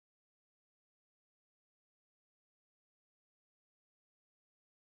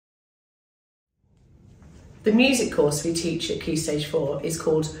The music course we teach at Key Stage 4 is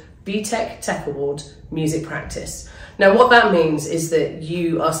called BTEC Tech Award Music Practice. Now what that means is that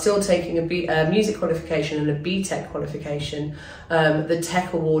you are still taking a music qualification and a BTEC qualification. The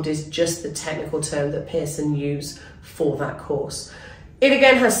Tech Award is just the technical term that Pearson use for that course. It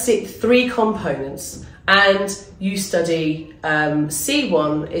again has 3 components, and you study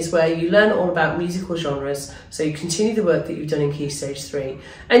C1 is where you learn all about musical genres, so you continue the work that you've done in Key Stage 3,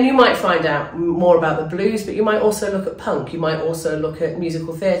 and you might find out more about the blues, but you might also look at punk, you might also look at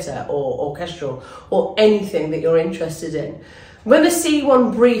musical theatre or orchestral or anything that you're interested in. When the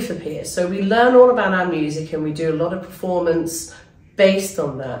C1 brief appears, so we learn all about our music and we do a lot of performance based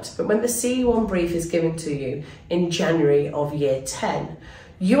on that, but when the C1 brief is given to you in January of year 10,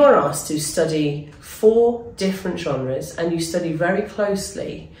 you are asked to study 4 different genres, and you study very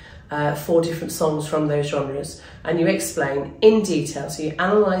closely 4 different songs from those genres, and you explain in detail, so you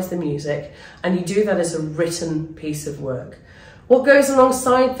analyse the music and you do that as a written piece of work. What goes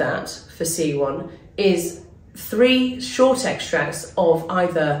alongside that for C1 is 3 short extracts of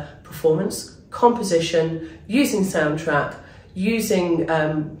either performance, composition, using soundtrack, using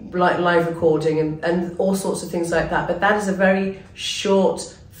live recording and all sorts of things like that, but that is a very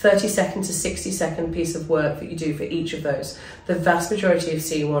short 30-second to 60-second piece of work that you do for each of those. The vast majority of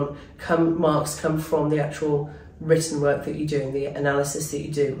C1 marks come from the actual written work that you do and the analysis that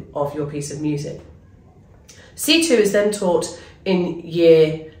you do of your piece of music. C2 is then taught in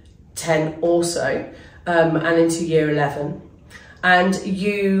year 10 also, and into year 11. And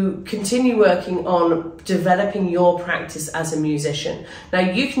you continue working on developing your practice as a musician. Now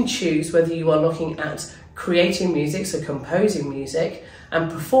you can choose whether you are looking at creating music, so composing music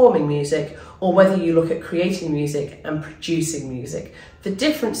and performing music, or whether you look at creating music and producing music. The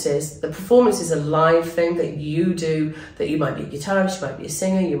difference is the performance is a live thing that you do, that you might be a guitarist, you might be a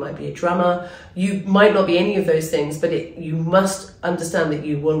singer, you might be a drummer, you might not be any of those things, but you must understand that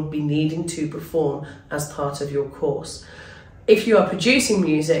you will be needing to perform as part of your course. If you are producing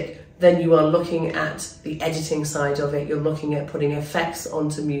music, then you are looking at the editing side of it, you're looking at putting effects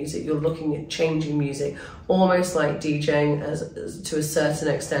onto music, you're looking at changing music, almost like DJing to a certain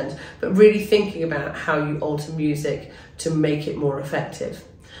extent, but really thinking about how you alter music to make it more effective.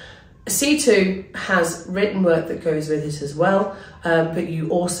 C2 has written work that goes with it as well, but you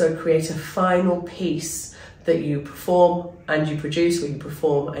also create a final piece that you perform and you produce, or you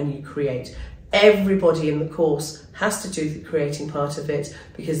perform and you create. Everybody in the course has to do the creating part of it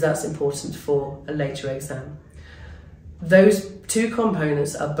because that's important for a later exam. Those 2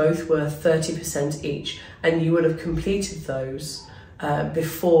 components are both worth 30% each, and you will have completed those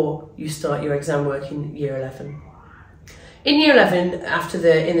before you start your exam work in year 11. In year 11,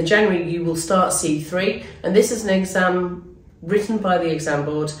 in the January, you will start C3, and this is an exam written by the exam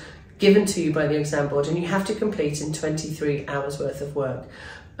board, given to you by the exam board, and you have to complete in 23 hours worth of work.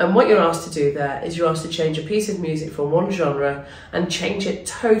 And what you're asked to do there is you're asked to change a piece of music from one genre and change it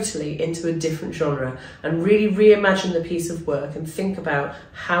totally into a different genre, and really reimagine the piece of work and think about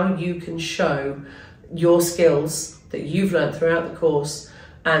how you can show your skills that you've learned throughout the course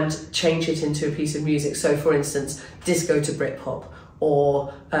and change it into a piece of music. So for instance, disco to Britpop,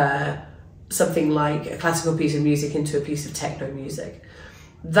 or something like a classical piece of music into a piece of techno music.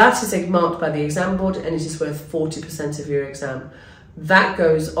 That is marked by the exam board, and it is worth 40% of your exam. That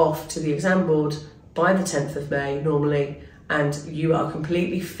goes off to the exam board by the 10th of May normally, and you are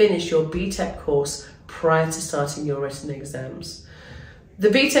completely finished your BTEC course prior to starting your written exams. The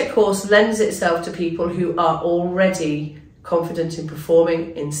BTEC course lends itself to people who are already confident in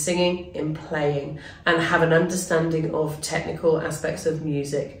performing, in singing, in playing, and have an understanding of technical aspects of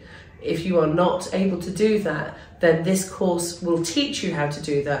music. If you are not able to do that, then this course will teach you how to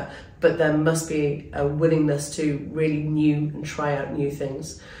do that, but there must be a willingness to really try out new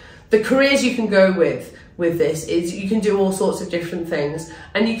things. The careers you can go with this is you can do all sorts of different things,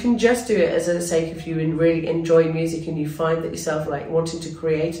 and you can just do it as a sake if you really enjoy music and you find that yourself like wanting to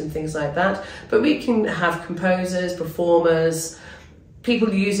create and things like that. But we can have composers, performers,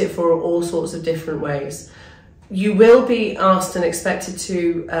 people use it for all sorts of different ways. You will be asked and expected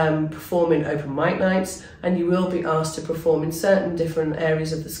to perform in open mic nights, and you will be asked to perform in certain different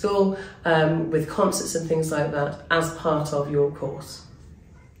areas of the school with concerts and things like that as part of your course.